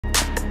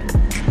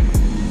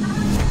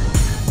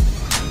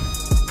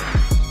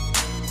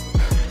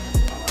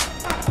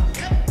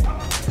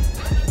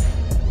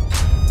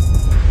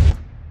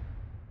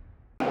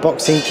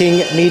Boxing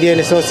King Media in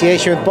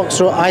association with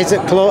Boxer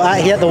Isaac Clow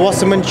out here at the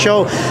Wasserman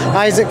Show.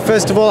 Isaac,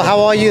 first of all, how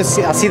are you?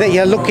 I see that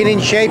you're looking in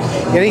shape,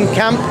 you're in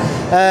camp.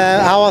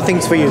 How are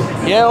things for you?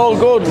 Yeah, all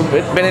good.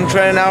 Been in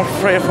training now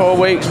for 3 or 4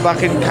 weeks,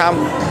 back in camp,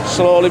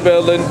 slowly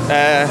building.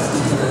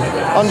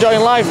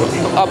 Enjoying life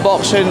at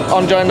boxing,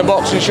 enjoying the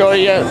boxing show.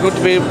 Yeah, good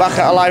to be back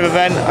at a live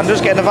event and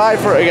just getting a vibe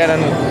for it again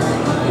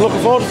and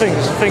looking forward to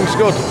things. Things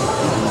good.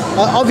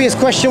 Obvious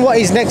question, what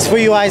is next for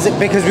you, Isaac?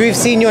 Because we've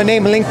seen your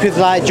name linked with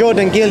like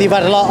Jordan Gill, you've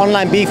had a lot of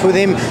online beef with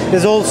him.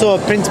 There's also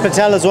Prince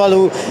Patel as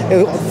well,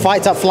 who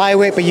fights at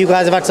flyweight, but you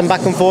guys have had some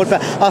back and forth.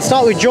 But I'll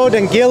start with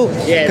Jordan Gill,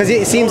 because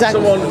it seems like...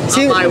 someone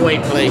at my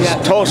weight, please. Yeah.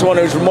 Talk to someone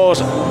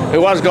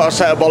who has got a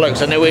set of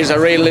bollocks and who is a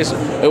realist,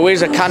 who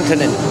is a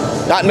cantoning.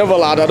 That another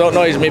lad, I don't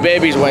know, he's my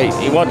baby's weight.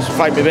 He wants to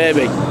fight my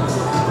baby.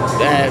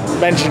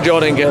 Mention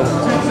Jordan Gill.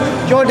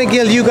 Jordan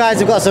Gill, you guys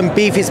have got some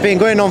beef. It's been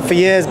going on for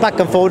years, back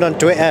and forth on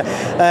Twitter.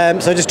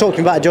 So just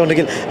talking about Jordan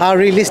Gill, how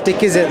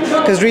realistic is it?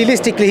 Because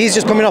realistically, he's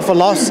just coming off a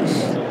loss,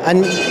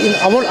 and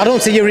I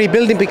don't see you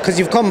rebuilding because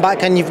you've come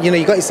back and you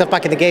got yourself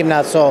back in the game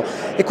now. So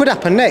it could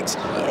happen next.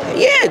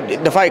 Yeah,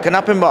 the fight can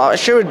happen, but I'm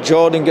sure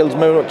Jordan Gill's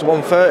moving up to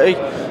 130.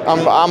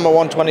 I'm a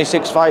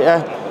 126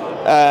 fighter.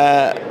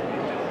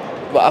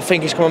 But I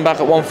think he's coming back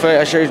at 130.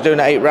 I'm sure he's doing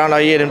an 8 round.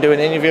 I heard him doing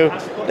an interview.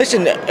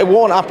 Listen, it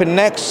won't happen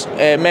next.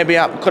 Maybe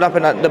it could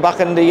happen at the back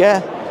end of the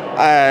year.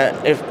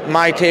 If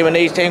my team and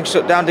these teams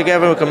sit down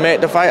together, we can make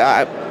the fight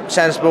at a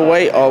sensible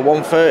weight, or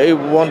 130,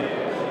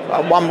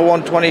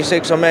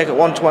 126, or make it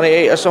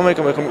 128 or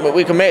something.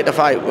 We can make the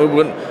fight.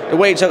 The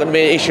weight's not going to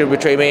be an issue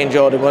between me and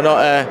Jordan. We're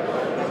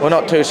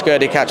not too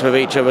scared to catch with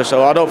each other.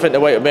 So I don't think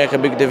the weight would make a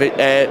big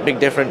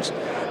difference.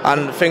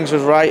 And things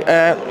was right.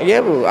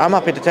 Yeah, well, I'm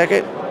happy to take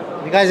it.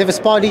 Have you guys ever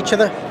sparred each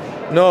other?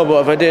 No,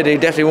 but if I did, he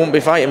definitely wouldn't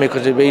be fighting me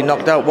because he'd be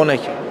knocked out, wouldn't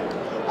he?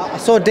 I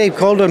saw Dave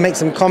Calder make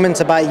some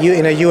comments about you.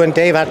 You and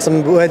Dave had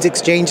some words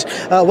exchanged.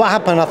 What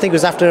happened? I think it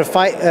was after a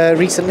fight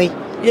recently.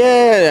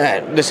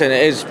 Yeah, listen,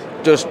 it is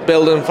just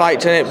building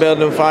fights, innit?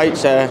 Building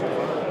fights.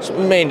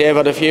 Me and Dave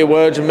had a few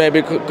words and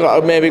maybe could have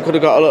got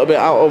a little bit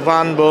out of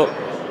hand, but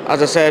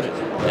as I said,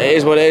 it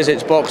is what it is.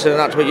 It's boxing, and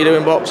that's what you do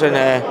in boxing.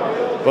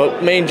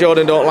 But me and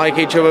Jordan don't like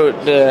each other.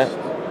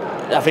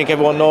 I think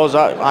everyone knows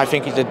that. I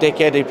think he's a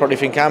dickhead. He probably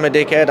think I'm a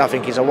dickhead. I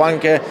think he's a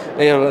wanker.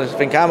 They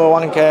think I'm a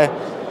wanker.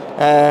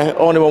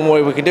 Only one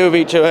way we can do with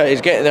each other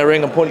is get in the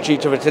ring and punch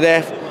each other to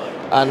death.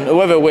 And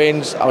whoever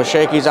wins, I'll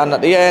shake his hand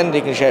at the end. He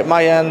can shake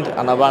my hand,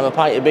 and I'll buy him a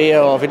pint of beer.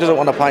 Or if he doesn't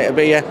want a pint of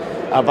beer,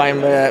 I'll buy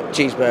him a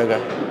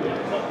cheeseburger.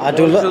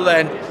 Until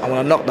then, I'm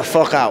gonna knock the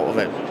fuck out of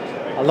him.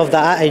 I love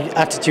that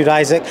attitude,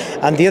 Isaac.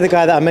 And the other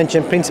guy that I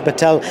mentioned, Prince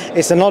Patel,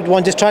 it's an odd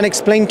one. Just trying to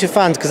explain to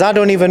fans, because I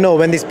don't even know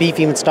when this beef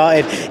even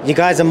started. You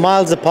guys are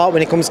miles apart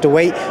when it comes to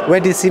weight. Where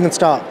did this even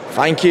start?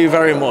 Thank you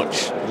very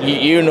much.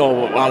 You know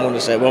what I'm going to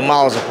say. We're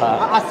miles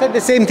apart. I said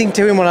the same thing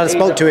to him when I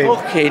spoke to him.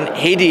 Fucking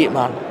idiot,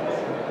 man.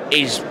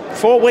 He's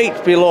 4 weights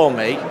below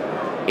me.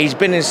 He's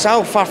been in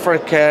South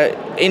Africa,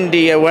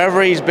 India,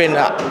 wherever he's been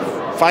at,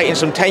 fighting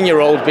some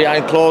 10-year-olds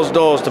behind closed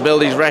doors to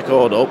build his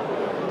record up.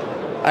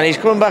 And he's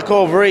coming back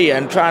over here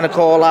and trying to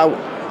call out,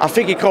 I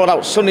think he called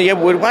out Sonny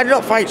Edwards. Why did he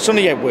not fight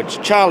Sonny Edwards,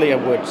 Charlie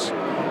Edwards?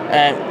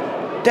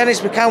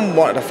 Dennis McCann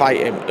wanted to fight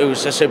him,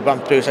 who's a super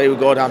bantamweight, who said he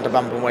would go down to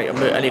bantamweight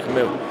and he can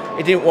move.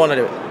 He didn't want to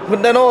do it.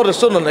 But then all of a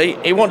sudden,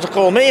 he wants to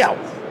call me out.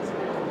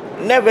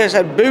 Never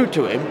said boo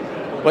to him,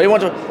 but he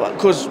wants to,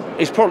 because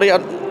he's probably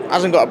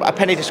hasn't got a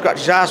penny to scratch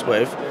his ass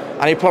with,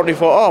 and he probably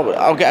thought, oh,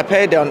 I'll get a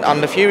payday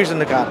on the Furies in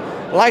the card.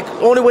 Like,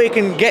 the only way he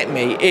can get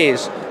me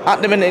is,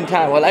 at the minute in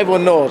time, well,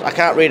 everyone knows I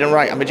can't read and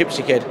write, I'm a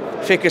gypsy kid,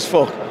 thick as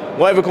fuck.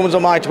 Whatever comes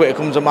on my Twitter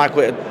comes on my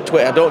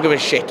Twitter, I don't give a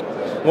shit.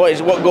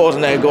 What goes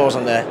on there, goes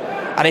on there.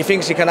 And he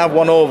thinks he can have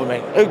one over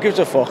me. Who gives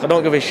a fuck? I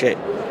don't give a shit.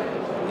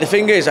 The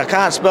thing is, I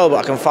can't spell, but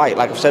I can fight,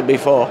 like I've said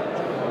before.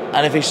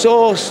 And if he's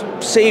so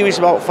serious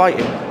about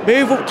fighting,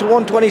 move up to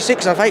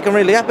 126 and a fight can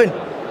really happen.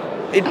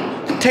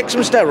 Take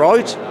some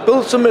steroids,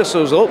 build some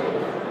muscles up,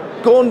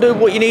 go and do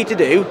what you need to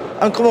do,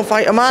 and come and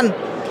fight a man.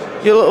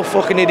 You little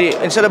fucking idiot.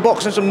 Instead of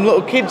boxing some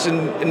little kids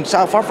in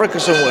South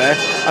Africa somewhere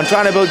and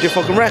trying to build your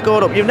fucking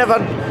record up, you've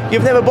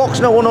never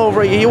boxed no one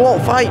over you. You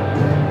won't fight.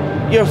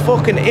 You're a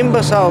fucking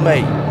imbecile,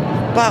 mate.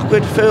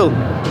 Backward fool.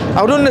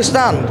 I would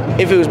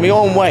understand if it was my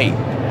own weight,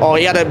 or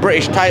he had a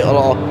British title,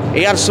 or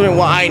he had something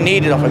what I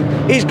needed of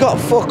him. He's got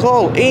fuck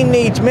all. He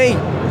needs me.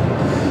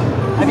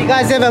 Have you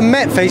guys ever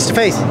met face to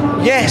face?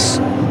 Yes.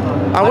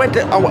 I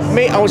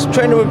was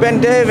training with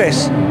Ben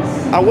Davis.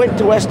 I went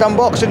to West Ham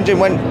Boxing Gym,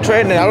 went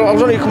training. I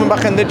was only coming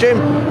back in the gym,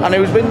 and he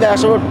was been there.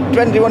 So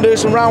Ben, do you want to do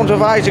some rounds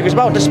with Isaac? He's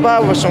about to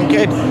spar with some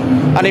kid,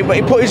 and he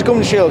put his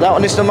gum shield out,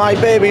 and this is my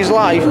baby's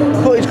life.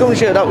 Put his gum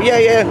shield out.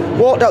 Yeah.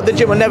 Walked out the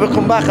gym and never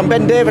come back. And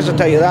Ben Davis will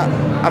tell you that,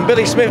 and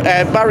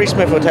Barry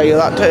Smith will tell you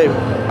that too.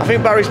 I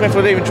think Barry Smith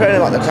was even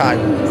training at the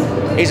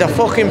time. He's a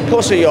fucking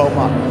pussy, old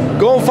man.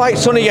 Go and fight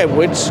Sonny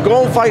Edwards.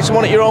 Go and fight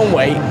someone at your own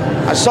weight,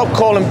 and stop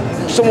calling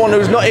someone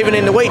who's not even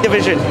in the weight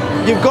division.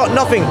 You've got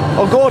nothing.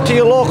 Or go to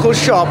your local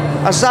shop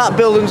and start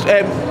building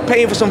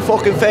paying for some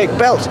fucking fake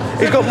belts.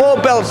 He's got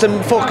more belts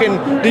than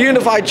fucking the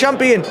unified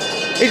champion.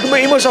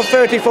 He must have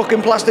 30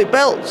 fucking plastic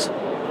belts.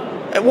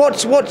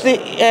 What's the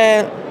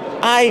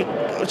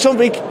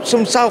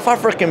some South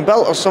African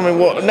belt or something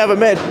what never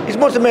made? He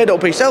must have made it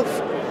up himself.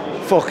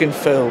 Fucking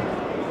Phil.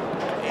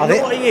 You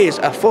know what he is?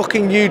 A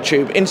fucking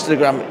YouTube,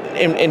 Instagram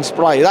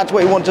inspire. That's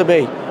what he wants to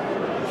be.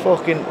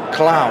 Fucking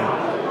clown.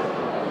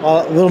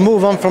 Well, we'll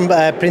move on from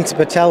Prince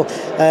Patel.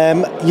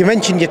 You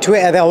mentioned your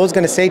Twitter there. I was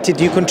going to say to you,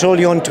 do you control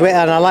your own Twitter?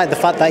 And I like the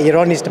fact that you're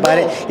honest about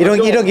it. You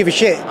don't give a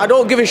shit. I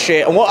don't give a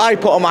shit. And what I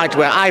put on my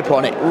Twitter, I put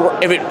on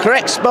it. If it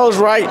correct, spells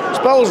right,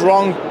 spells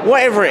wrong,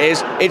 whatever it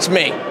is, it's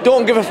me.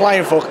 Don't give a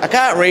flying fuck. I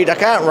can't read, I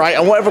can't write,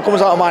 and whatever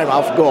comes out of my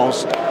mouth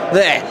goes.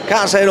 There.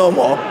 Can't say no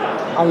more.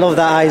 I love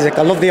that, Isaac.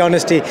 I love the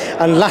honesty.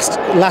 And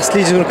lastly,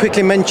 just going to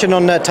quickly mention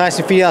on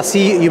Tyson Fury. I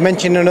see you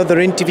mentioned in another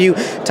interview,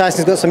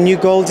 Tyson's got some new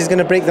goals. He's going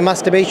to break the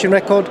masturbation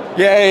record.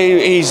 Yeah,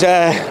 he's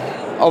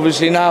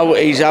obviously now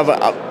he's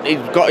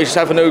got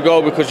himself a new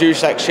goal because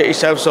Usyk shit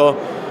himself. So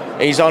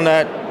he's on.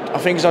 I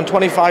think he's on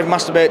 25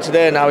 masturbate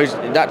today now.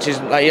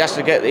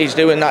 He's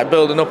doing that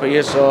building up a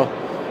year. So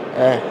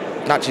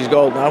that's his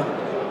goal now.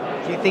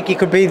 Do you think he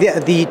could be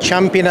the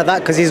champion at that?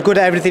 Because he's good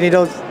at everything he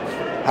does.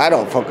 I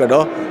don't fucking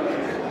know.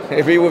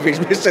 If he with his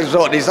missus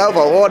sorting himself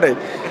out, wouldn't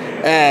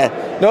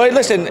he? No,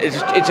 listen,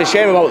 it's a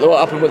shame about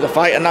what happened with the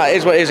fight, and that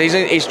is what it is.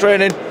 He's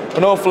training,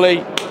 and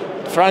hopefully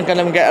Frank and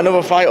him get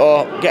another fight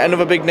or get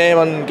another big name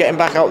and get him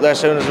back out there as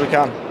soon as we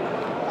can.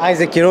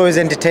 Isaac, you're always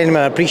entertaining,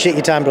 man. I appreciate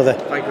your time, brother.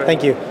 Thank you.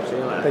 Thank you. See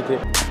you later.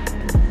 Thank you.